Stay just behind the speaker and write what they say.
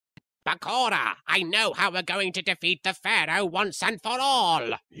Bakura, I know how we're going to defeat the Pharaoh once and for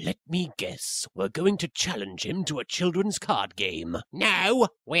all. Let me guess. We're going to challenge him to a children's card game. No,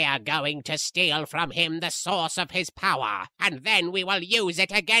 we're going to steal from him the source of his power, and then we will use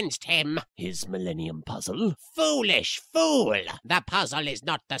it against him. His Millennium Puzzle? Foolish fool! The puzzle is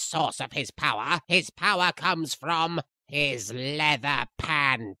not the source of his power. His power comes from his leather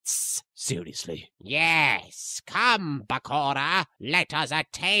pants. Seriously? Yes. Come, Bakura. Let us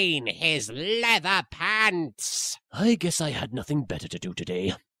attain his leather pants. I guess I had nothing better to do today.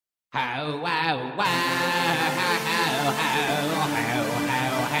 Ho, ho, ho, ho, ho, ho, ho,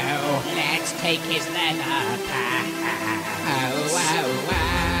 ho. Let's take his leather pants. Ho, ho, ho,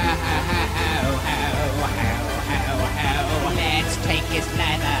 ho, ho, ho, ho, ho. Let's take his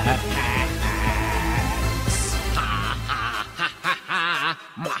leather pants.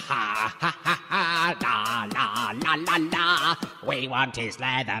 Ha ha ha ha, la la la la la. We want his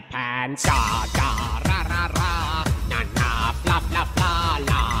leather pants. Da da ra ra ra, na na fla fla fla,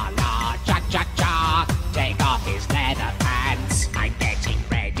 la la cha cha cha. Take off his leather pants. I'm getting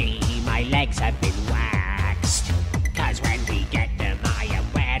ready. My legs have been waxed. 'Cause when we get them, I am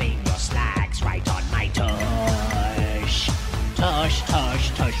wearing your slacks right on my tush. Tush tush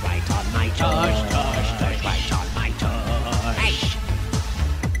tush right on my tush. Tush tush right on my tush. Hey.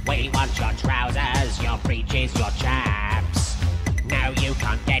 We want your trousers, your breeches, your chaps. No, you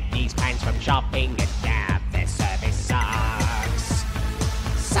can't get these pants from shopping at Gap. Their service sucks.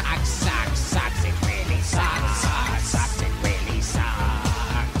 Sucks, sucks, sucks, it really sucks. Sucks, sucks, it really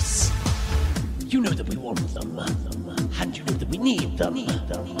sucks. You know that we want them. And you know that we need them.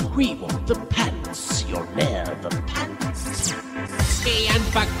 We want the pants, your leather pants. Me and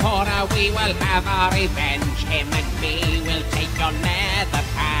Bakura, we will have our revenge. Him and me will take your leather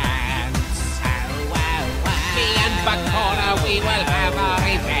pants. Oh, oh, oh. Me and Bakura, we will have our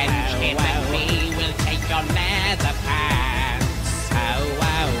revenge. Him and me will take your leather pants. Oh,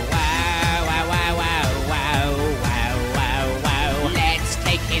 oh, oh, oh, oh, oh, oh, oh, oh, oh. Let's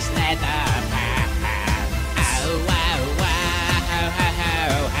take his leather pants. Oh, oh, oh, oh,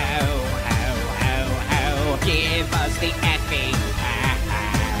 oh, oh, oh, oh, oh. Give us the effing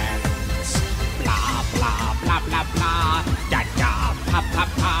blah blah blah, da da pa pa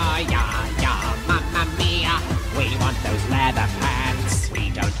pa, ya ya, mamma mia. We want those leather pants. We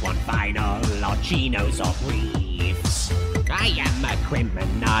don't want vinyl or chinos or briefs. I am a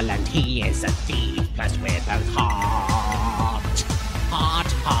criminal and he is a thief. Plus we're both hot,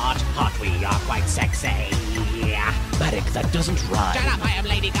 hot, hot, hot. We are quite sexy. Marek, that doesn't rhyme. Shut up! I am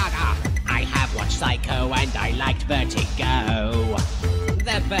Lady Gaga. I have watched Psycho and I liked Vertigo.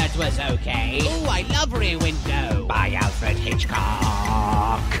 The Bird was okay. Ooh, I love Rear Window by Alfred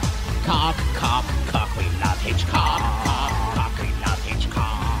Hitchcock. Cock, cock, cock, we love Hitchcock. Cock, cock, we love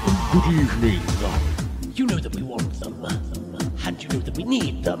Hitchcock. Good evening. You know that we want them. And you know that we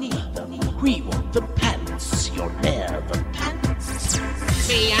need them. We want the pants, your leather pants.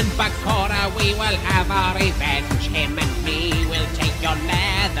 Me and Bakura, we will have our revenge. Him and me will take your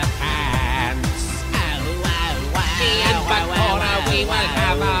leather pants. Me and Bakura, we will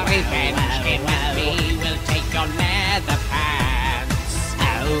have our revenge. Him and me will take your leather pants. Oh,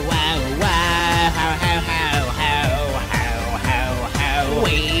 oh, oh, ho, ho, ho, ho, ho, ho, ho.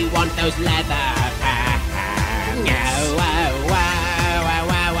 We want those leather pants. Oh, oh, oh, oh,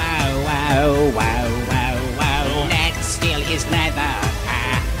 oh, oh, oh, oh, oh. Let's steal his leather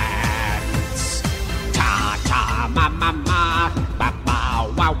pants. Ta, ta, ma, ma, ma, ba, ba,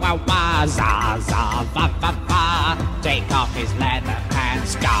 wa, wa, wa, za, za, va, va, va. Take off his leather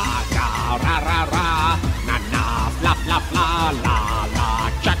pants, ga, ga, ra, ra, ra, na, na, fla, fla, fla, la, la,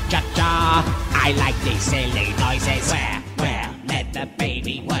 cha, cha, cha. I like these silly noises. Where, let the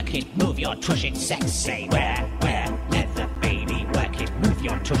baby work it, move your tush, it's sexy. Where, let the baby work it, move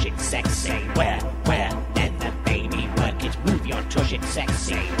your tush, it's sexy. Where, let the baby work it, move your tush, it's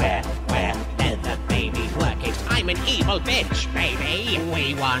sexy. Where, let the baby work it. I'm an evil bitch, baby.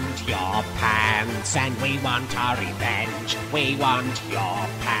 We want your pants and we want our revenge. We want your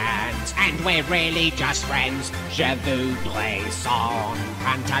pants and we're really just friends. Je voudrais son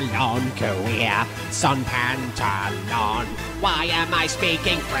pantalon queer, son pantalon. Why am I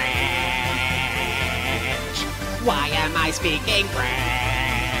speaking French? Why am I speaking French?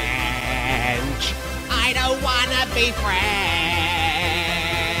 I don't wanna be French.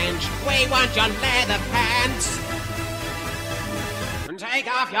 We want your leather pants. Take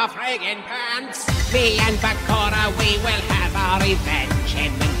off your friggin' pants. Me and Bakura, we will have our revenge.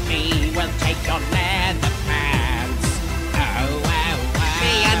 Him and me will take your leather pants. Oh, oh, oh.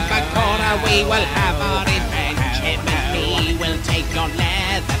 Me and Bakura, we will have our revenge. Him and me will take your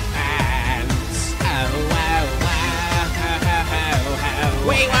leather pants.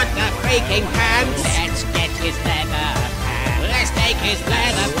 We want the freaking pants. Let's get his leather pants. Let's take his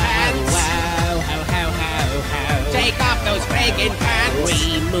leather pants. Whoa, ho, ho, ho, ho. Take off those freaking pants.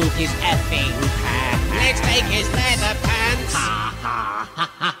 Remove his effing pants. Let's take his leather pants. Ha ha ha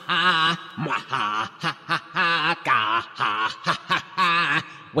ha ha. Mwah ha ha ha ha. Ga ha ha ha ha.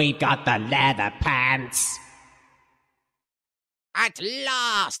 We've got the leather pants. At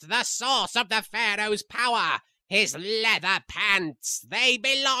last, the source of the Pharaoh's power. His leather pants. They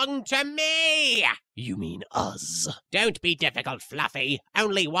belong to me. You mean us? Don't be difficult, Fluffy.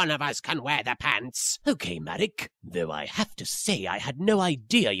 Only one of us can wear the pants. Okay, Marek. Though I have to say I had no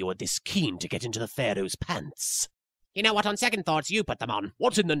idea you were this keen to get into the Pharaoh's pants. You know what, on second thoughts, you put them on.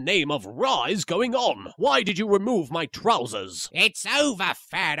 What in the name of Ra is going on? Why did you remove my trousers? It's over,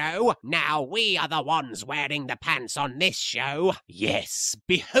 Pharaoh. Now we are the ones wearing the pants on this show. Yes,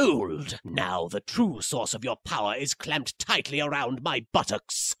 behold! Now the true source of your power is clamped tightly around my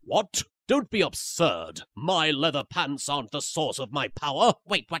buttocks. What? Don't be absurd. My leather pants aren't the source of my power.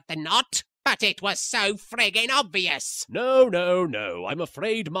 Wait, what, they're not? But it was so friggin' obvious. No, no, no. I'm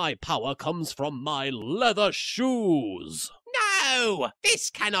afraid my power comes from my leather shoes. No! This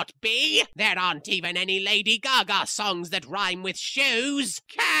cannot be! There aren't even any Lady Gaga songs that rhyme with shoes!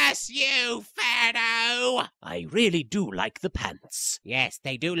 Curse you, Pharaoh! I really do like the pants. Yes,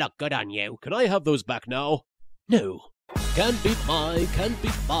 they do look good on you. Can I have those back now? No. Can't beat my,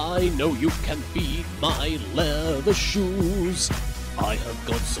 no you can't beat my leather shoes. I have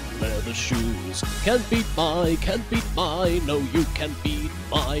got some leather shoes. Can't beat my, no you can't beat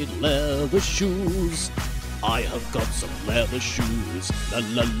my leather shoes. I have got some leather shoes. La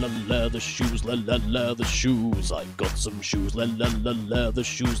la la leather shoes, la la leather shoes. I've got some shoes, la la la leather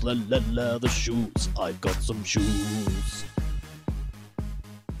shoes, la la leather shoes. I've got some shoes.